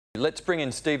Let's bring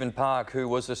in Stephen Park, who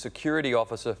was a security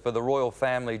officer for the royal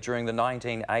family during the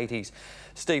 1980s.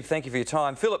 Steve, thank you for your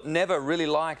time. Philip never really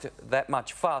liked that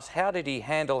much fuss. How did he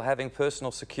handle having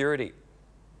personal security?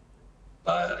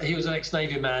 He was an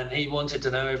ex-Navy man. He wanted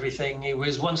to know everything. He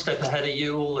was one step ahead of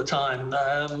you all the time.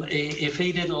 If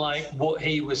he didn't like what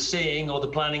he was seeing or the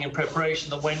planning and preparation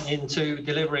that went into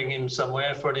delivering him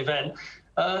somewhere for an event,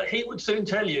 he would soon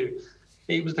tell you.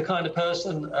 He was the kind of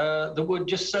person that would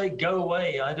just say, "Go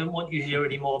away, I don't want you here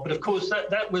anymore." But of course,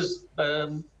 that was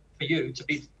for you to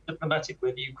be diplomatic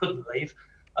with. You couldn't leave.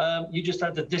 You just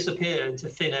had to disappear into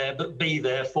thin air, but be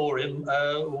there for him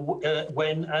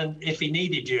when and if he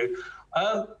needed you.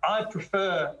 I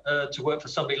prefer to work for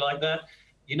somebody like that.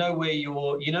 You know where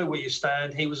you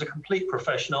stand. He was a complete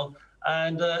professional.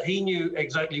 And he knew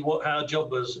exactly what our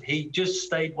job was. He just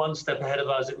stayed one step ahead of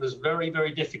us. It was very, very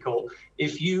difficult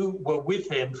if you were with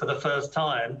him for the first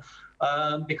time,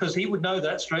 because he would know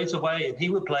that straight away and he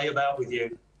would play about with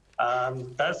you.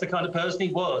 That's the kind of person he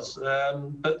was.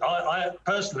 But I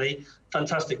personally,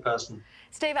 fantastic person.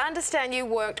 Steve, I understand you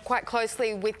worked quite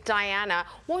closely with Diana.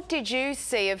 What did you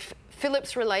see of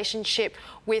Philip's relationship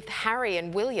with Harry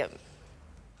and William?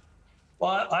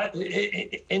 Well,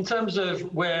 in terms of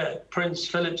where Prince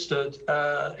Philip stood,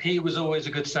 he was always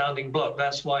a good sounding block.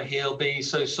 That's why he'll be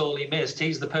so sorely missed.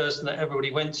 He's the person that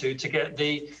everybody went to get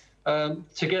the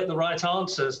right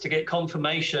answers, to get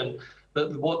confirmation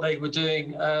that what they were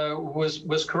doing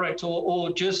was correct,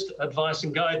 or just advice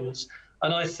and guidance.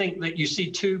 And I think that you see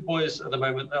two boys at the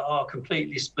moment that are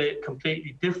completely split,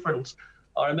 completely different.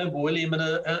 I remember William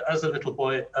as a little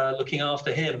boy looking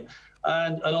after him.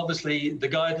 And obviously the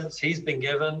guidance he's been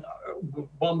given,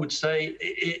 one would say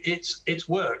it's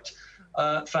worked.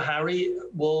 For Harry,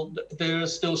 well, there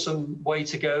is still some way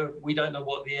to go. We don't know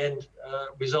what the end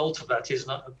result of that is.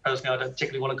 Personally, I don't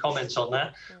particularly want to comment on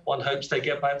that. One hopes they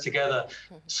get back together.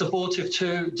 Supportive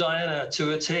to Diana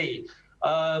to a T.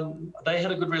 They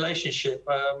had a good relationship.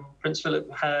 Prince Philip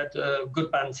had good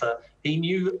banter. He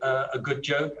knew a good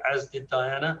joke, as did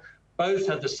Diana. Both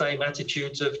had the same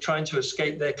attitudes of trying to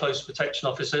escape their close protection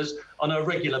officers on a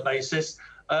regular basis,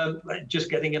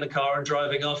 just getting in a car and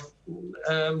driving off.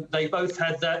 They both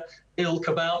had that ilk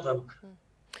about them.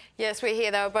 Yes, we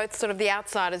hear they were both sort of the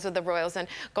outsiders of the royals and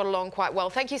got along quite well.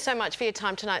 Thank you so much for your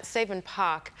time tonight, Stephen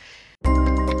Park.